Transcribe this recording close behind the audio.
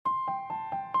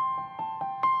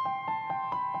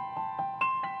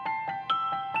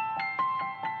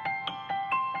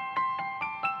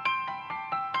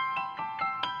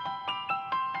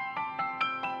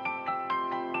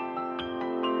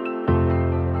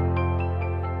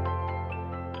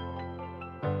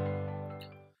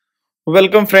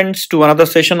Welcome friends to another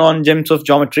session on Gems of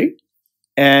Geometry,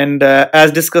 and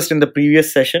as discussed in the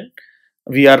previous session,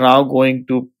 we are now going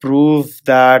to prove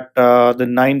that the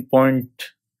 9-point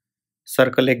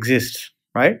circle exists,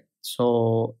 right?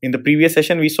 So in the previous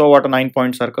session we saw what a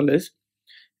 9-point circle is,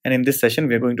 and in this session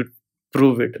we are going to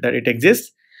prove it that it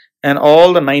exists, and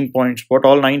all the 9 points. What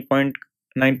all 9 points,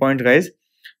 guys?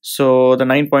 So the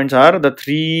 9 points are the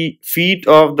 3 feet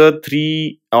of the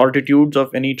 3 altitudes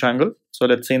of any triangle. So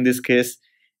let's say in this case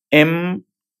M,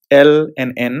 L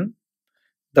and N,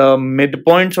 the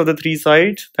midpoints of the 3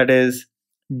 sides, that is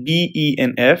D, E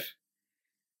and F,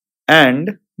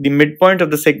 and the midpoint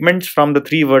of the segments from the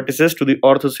 3 vertices to the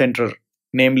orthocenter,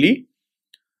 namely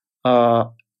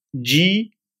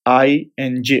G, I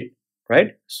and J,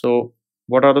 right? So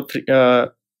what are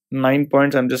the 9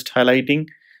 points I'm just highlighting,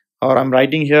 or I'm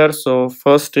writing here? So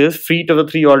first is feet of the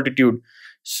 3 altitude.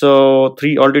 So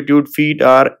 3 altitude feet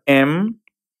are M,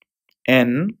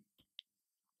 N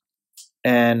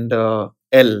and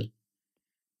L.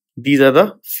 These are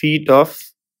the feet of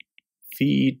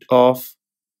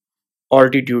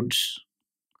altitudes,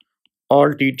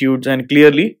 and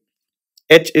clearly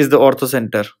H is the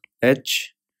orthocenter.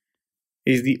 H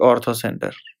is the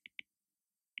orthocenter,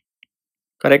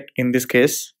 correct, in this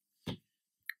case.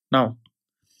 Now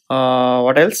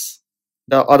what else?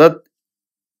 The other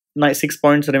 6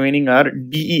 points remaining are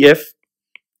D, E, F.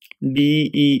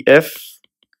 D, E, F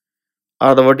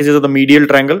are the vertices of the medial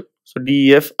triangle. So D,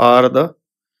 E, F are the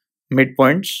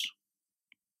midpoints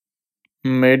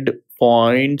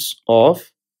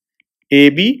of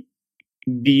AB,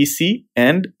 BC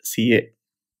and CA,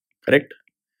 correct?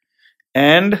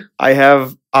 And I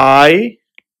have I,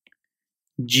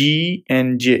 G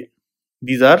and J.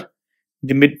 These are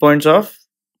the midpoints of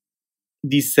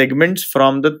these segments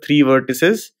from the 3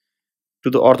 vertices to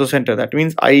the orthocenter. That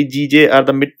means I, G, J are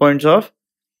the midpoints of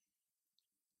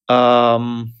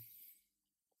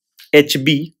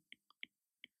HB,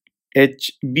 HA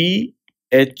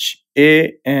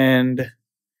and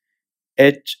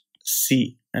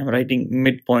HC. I'm writing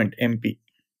midpoint MP.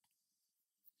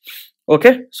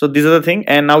 Okay, so these are the thing,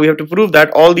 and now we have to prove that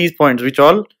all these points, which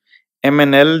all M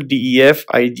and L, D, E, F,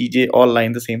 I, G, J, all lie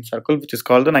in the same circle, which is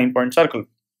called the 9-point circle.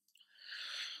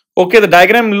 Okay, the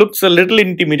diagram looks a little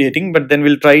intimidating, but then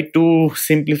we'll try to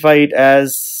simplify it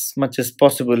as much as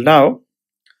possible now,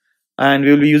 and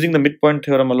we will be using the midpoint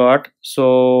theorem a lot.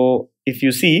 So if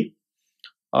you see,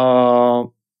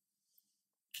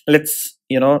 let's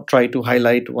try to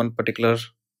highlight one particular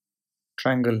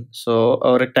triangle, so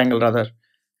a rectangle rather,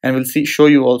 and we'll show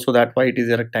you also that why it is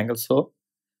a rectangle. So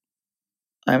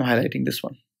I'm highlighting this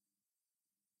one.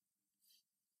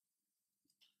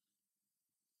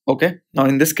 Okay, now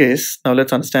in this case, now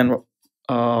let's understand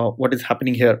what is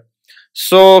happening here.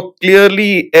 So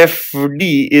clearly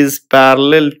FD is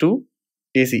parallel to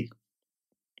AC,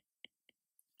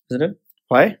 isn't it?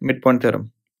 Why? Midpoint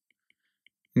theorem.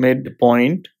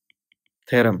 Midpoint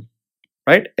theorem,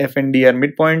 right? F and D are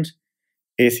midpoints,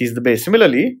 AC is the base.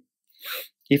 Similarly,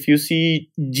 if you see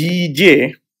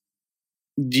GJ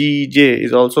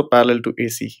is also parallel to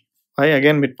AC. Why?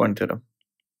 Again, midpoint theorem.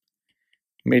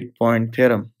 Midpoint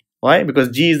theorem. Why? Because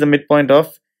G is the midpoint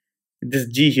of this,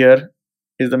 G here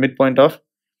is the midpoint of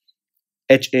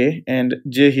HA, and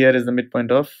J here is the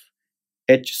midpoint of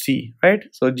HC, right?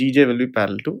 So GJ will be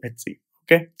parallel to HC.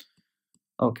 Okay.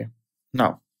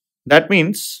 Now that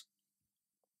means,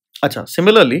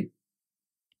 similarly,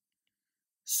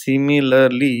 same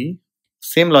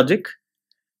logic,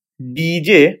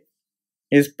 DJ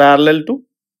is parallel to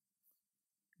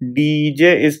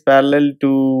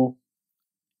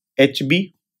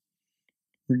HB.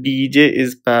 DJ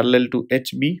is parallel to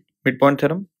HB, midpoint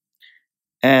theorem,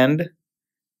 and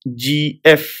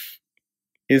GF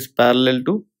is parallel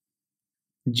to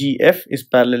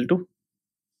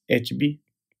HB,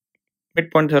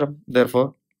 midpoint theorem.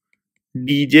 Therefore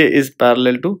DJ is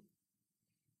parallel to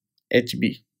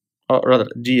HB, or rather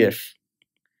GF.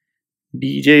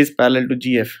 DJ is parallel to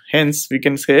GF. Hence we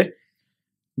can say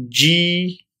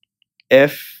GF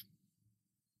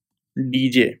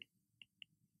DJ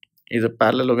is a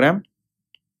parallelogram,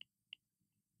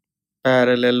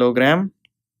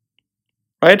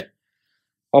 right?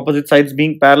 Opposite sides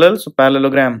being parallel, so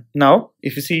parallelogram. Now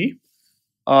if you see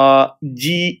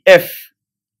GF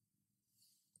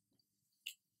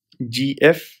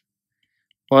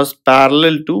was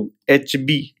parallel to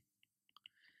HB,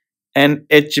 and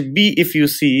HB, if you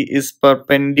see, is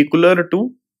perpendicular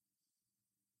to,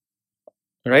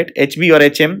 right? HB or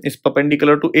HM is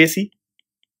perpendicular to AC,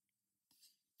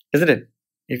 isn't it?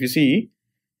 If you see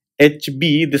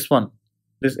HB, this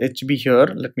HB here,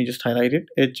 let me just highlight it.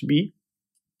 HB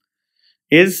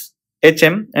is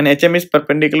HM, and HM is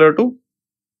perpendicular to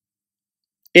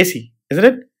AC, isn't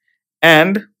it?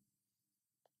 And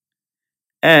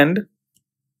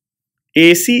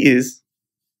AC is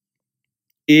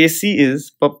AC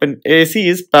is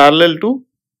parallel to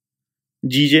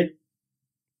GJ.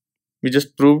 We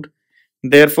just proved.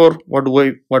 Therefore, what do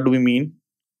we mean?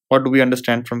 What do we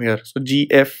understand from here? So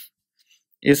GF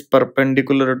is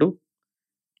perpendicular to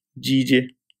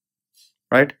GJ,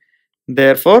 right?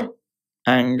 Therefore,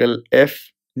 angle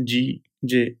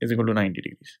FGJ is equal to 90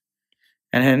 degrees,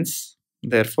 and hence,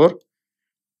 therefore,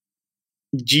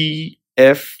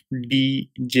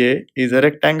 GFDJ is a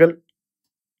rectangle.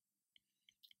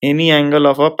 Any angle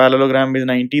of a parallelogram is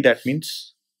 90. That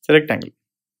means it's a rectangle.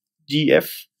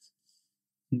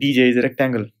 GFDJ is a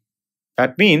rectangle.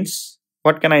 That means,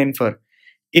 what can I infer?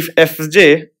 If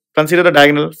FJ, consider the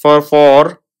diagonal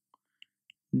for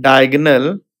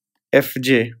diagonal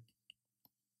FJ.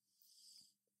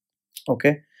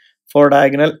 Okay, for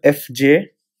diagonal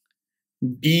FJ,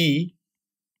 D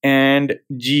and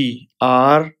G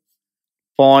are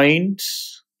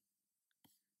points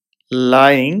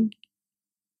lying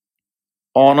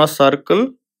on a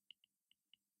circle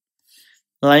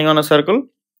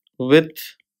with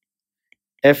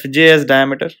FJ as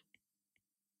diameter,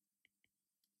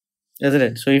 isn't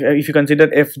it? So if you consider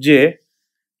FJ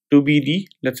to be the,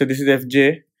 let's say this is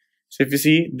FJ, so if you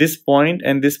see this point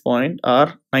and this point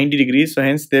are 90 degrees, so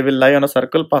hence they will lie on a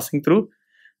circle passing through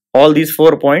all these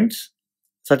 4 points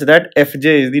such that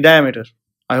FJ is the diameter.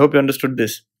 I hope you understood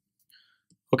this.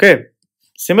 Okay,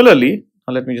 similarly,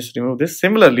 now let me just remove this.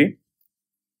 Similarly,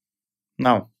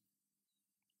 now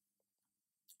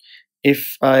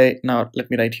if I, now let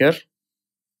me write here.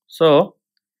 So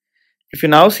if you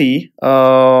now see,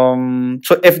 so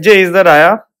FJ is the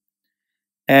dia,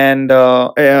 and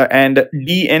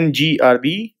D and G are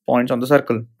the points on the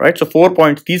circle, right? So 4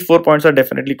 points, these 4 points are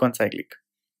definitely concyclic,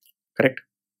 correct?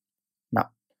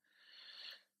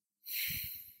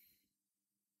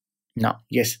 Now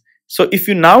yes, so if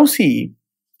you now see,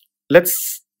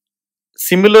 let's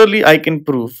similarly I can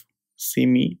prove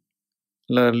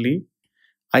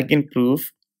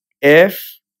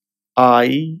F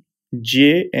I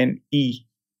J and E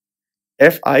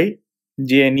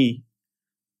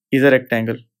is a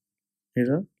rectangle,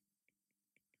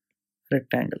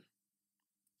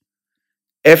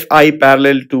 Fi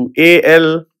parallel to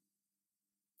AL,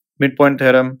 midpoint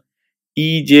theorem,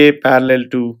 EJ parallel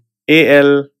to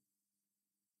AL,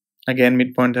 again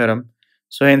midpoint theorem.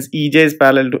 So hence EJ is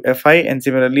parallel to Fi, and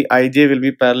similarly IJ will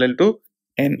be parallel to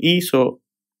NE. So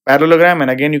parallelogram,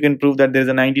 and again you can prove that there is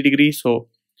a 90 degree. So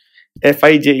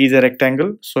Fij is a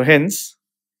rectangle. So hence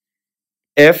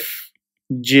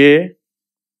Fj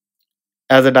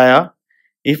as a dia.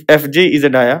 If Fj is a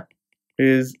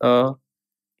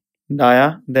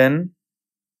dia, then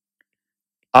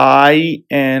I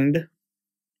and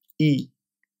E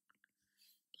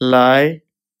lie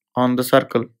on the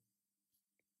circle,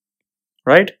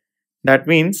 right? That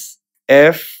means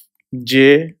F,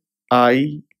 J,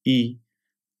 I, E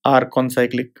are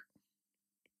concyclic.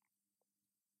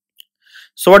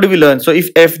 So what do we learn? So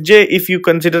if you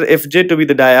consider Fj to be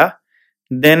the dia,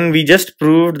 then we just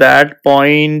proved that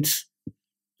points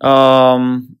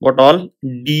what all?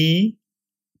 D,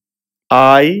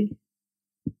 I,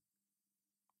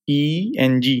 E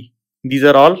and G, these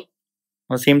are all on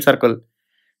the same circle.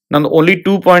 Now the only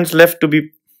 2 points left to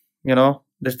be,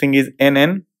 this thing is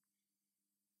NN,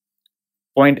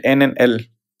 point N and L,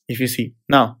 if you see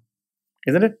now,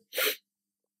 isn't it?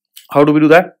 How do we do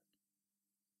that?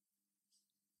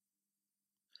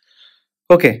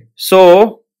 Okay,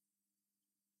 so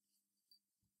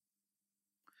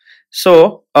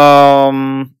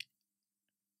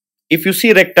if you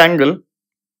see rectangle,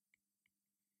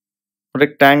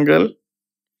 Fije,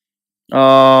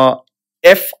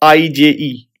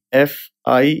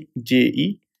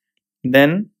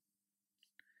 then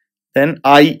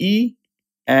IE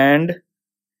and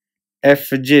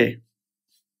Fj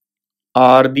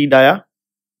are the dia,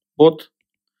 both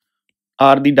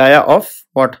are the dia of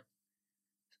what?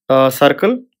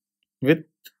 Circle with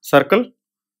circle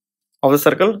of the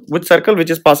circle with circle which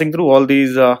is passing through all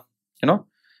these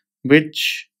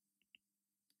which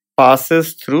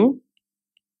passes through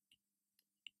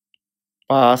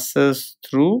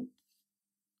Fj,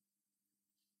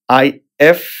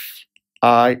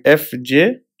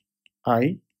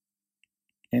 I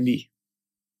and E.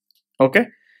 Okay,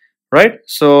 right?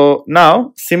 So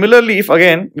now similarly, if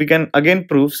again we can again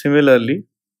prove similarly,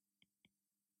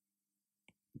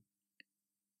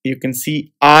 you can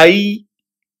see I,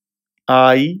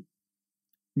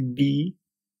 D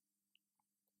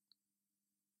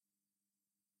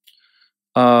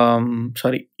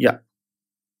sorry, yeah,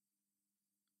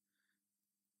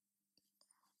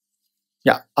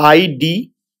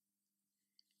 ID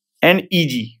and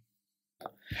EG.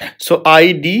 So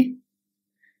ID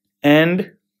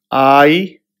and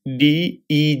IDEG.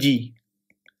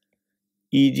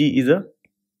 EG is a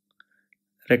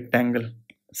rectangle.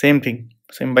 Same thing.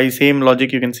 Same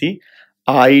logic, you can see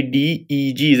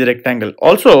IDEG is a rectangle.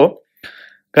 Also,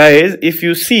 guys, if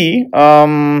you see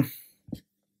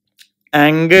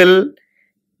angle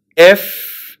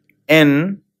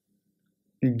FNJ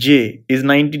is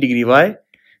 90 degree. Why?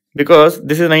 Because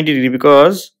this is 90 degree,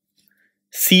 because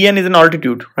Cn is an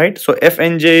altitude, right? So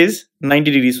FNJ is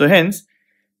 90 degrees. So hence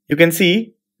you can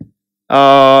see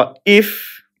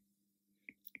if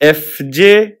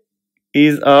Fj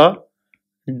is a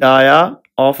dia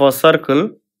of a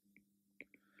circle,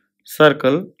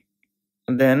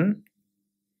 then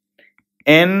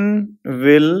N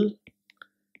will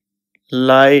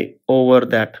lie over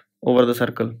the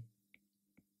circle,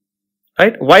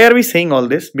 right? Why are we saying all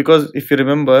this? Because if you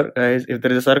remember, guys, if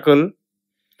there is a circle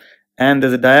and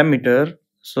there's a diameter,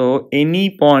 so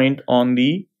any point on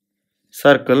the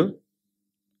circle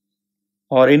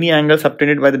or any angle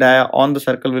subtended by the dia on the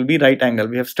circle will be right angle.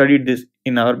 We have studied this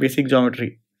in our basic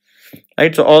geometry,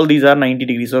 right? So all these are 90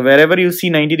 degrees. So wherever you see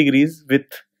 90 degrees with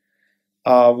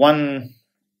one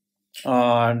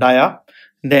dia,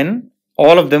 then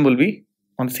all of them will be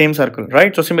on the same circle,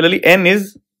 right? So similarly, N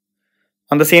is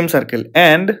on the same circle,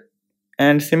 and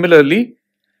similarly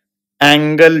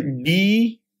angle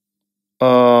DLG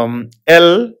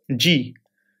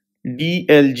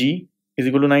is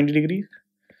equal to 90 degrees.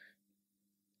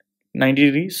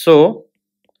 So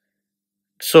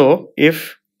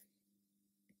if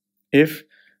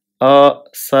a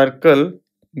circle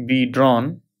be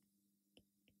drawn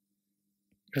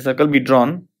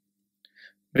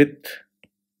with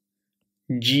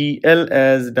GL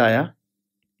as dia,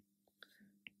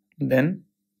 then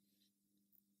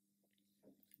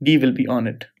D will be on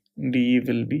it.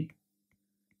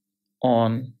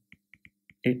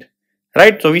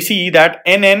 Right? So we see that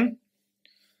L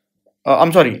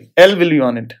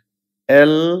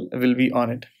will be on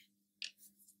it.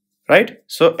 Right?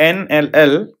 So N and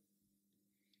L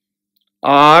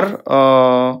are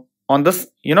on this,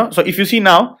 so if you see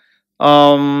now,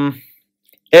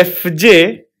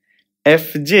 FJ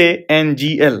and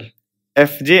GL,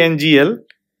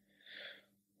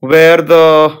 where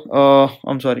the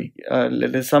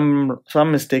there's some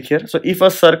mistake here. So if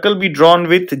a circle be drawn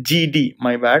with GD,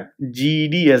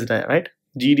 GD as dia, right?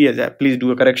 GD as dia, please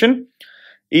do a correction.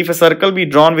 If a circle be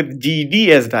drawn with GD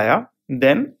as dia,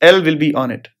 then L will be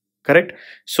on it, correct?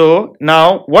 So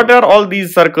now what are all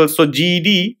these circles? So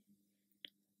GD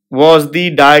was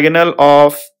the diagonal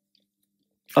of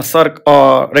a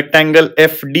rectangle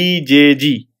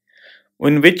FDJG,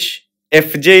 in which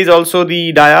FJ is also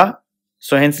the dia,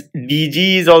 so hence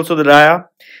DG is also the dia,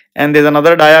 and there's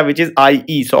another dia which is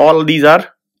IE. So all these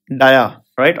are dia,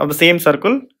 right, of the same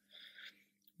circle,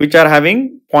 which are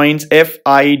having points F,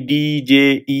 I, D,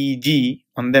 J, E, G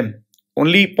on them.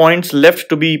 Only points left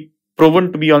to be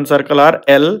proven to be on circle are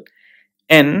L,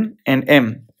 N and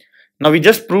M. Now we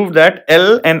just proved that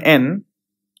L and N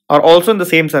are also in the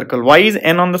same circle. Why is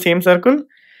N on the same circle?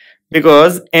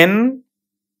 Because N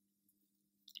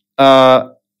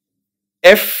FNJ,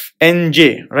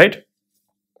 right?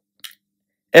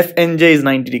 FNJ is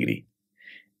 90 degree.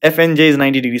 FNJ is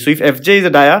 90 degree. So if FJ is a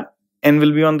dia, N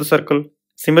will be on the circle.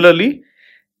 Similarly,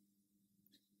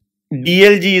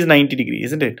 DLG is 90 degree,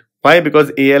 isn't it? Why?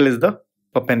 Because AL is the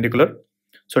perpendicular.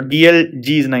 So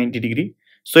DLG is 90 degree.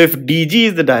 So if DG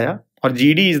is the dia or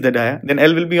GD is the dia, then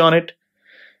L will be on it.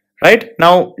 Right?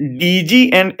 Now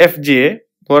DG and FJ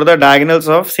were the diagonals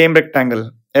of same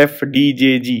rectangle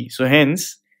FDJG. So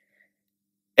hence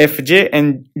FJ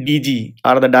and DG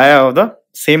are the dia of the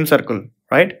same circle,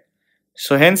 right?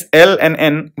 So hence L and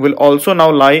N will also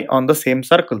now lie on the same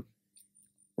circle,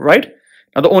 right?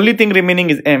 Now the only thing remaining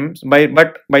is M,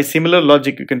 but by similar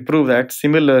logic you can prove that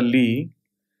similarly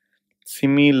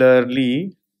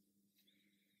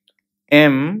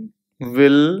M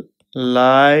will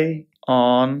lie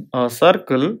on a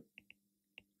circle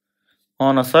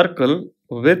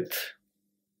with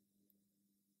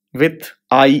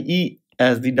IE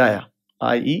as the dia.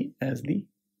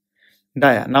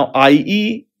 Now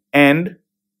IE and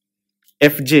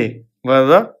FJ were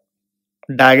the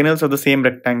diagonals of the same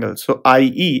rectangle. So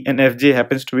IE and FJ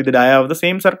happens to be the dia of the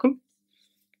same circle,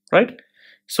 right?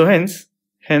 So hence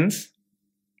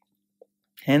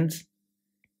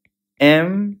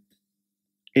M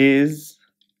is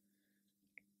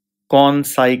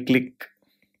concyclic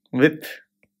with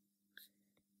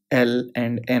L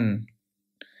and N.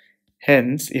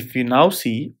 Hence, if we now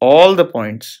see all the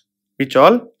points, which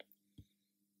all?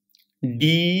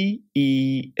 D,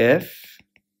 E, F,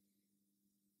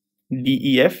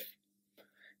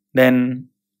 then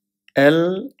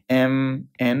L, M,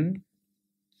 N,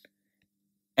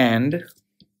 and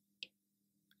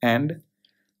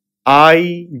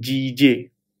I, G,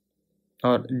 J,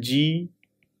 or G,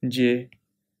 J,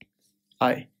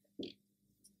 I,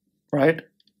 right?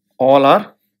 All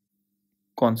are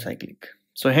concyclic.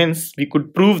 So hence we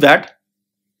could prove that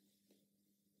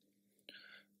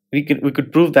we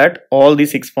could prove that all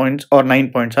these 6 points or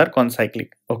 9 points are concyclic.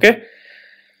 Okay.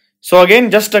 So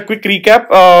again, just a quick recap.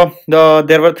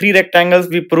 There were 3 rectangles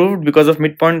we proved because of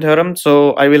midpoint theorem.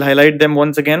 So I will highlight them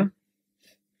once again.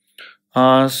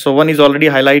 So one is already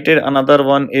highlighted. Another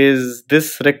one is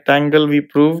this rectangle we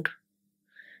proved,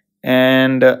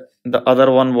 and the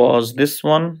other one was this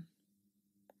one,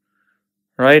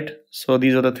 right? So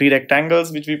these are the 3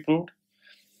 rectangles which we proved.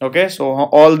 Okay, so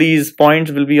all these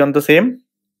points will be on the same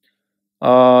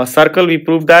circle. We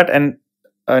proved that, and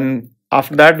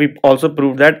after that we also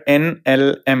proved that N,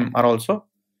 L, M are also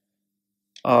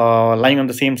lying on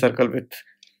the same circle with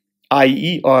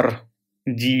IE or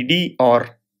GD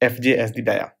or FJ as the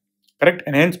dia, correct?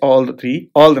 And hence all the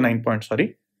 9 points,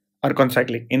 sorry, are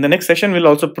concyclic. In the next session, we'll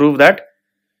also prove that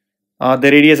the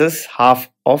radius is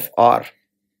half of R.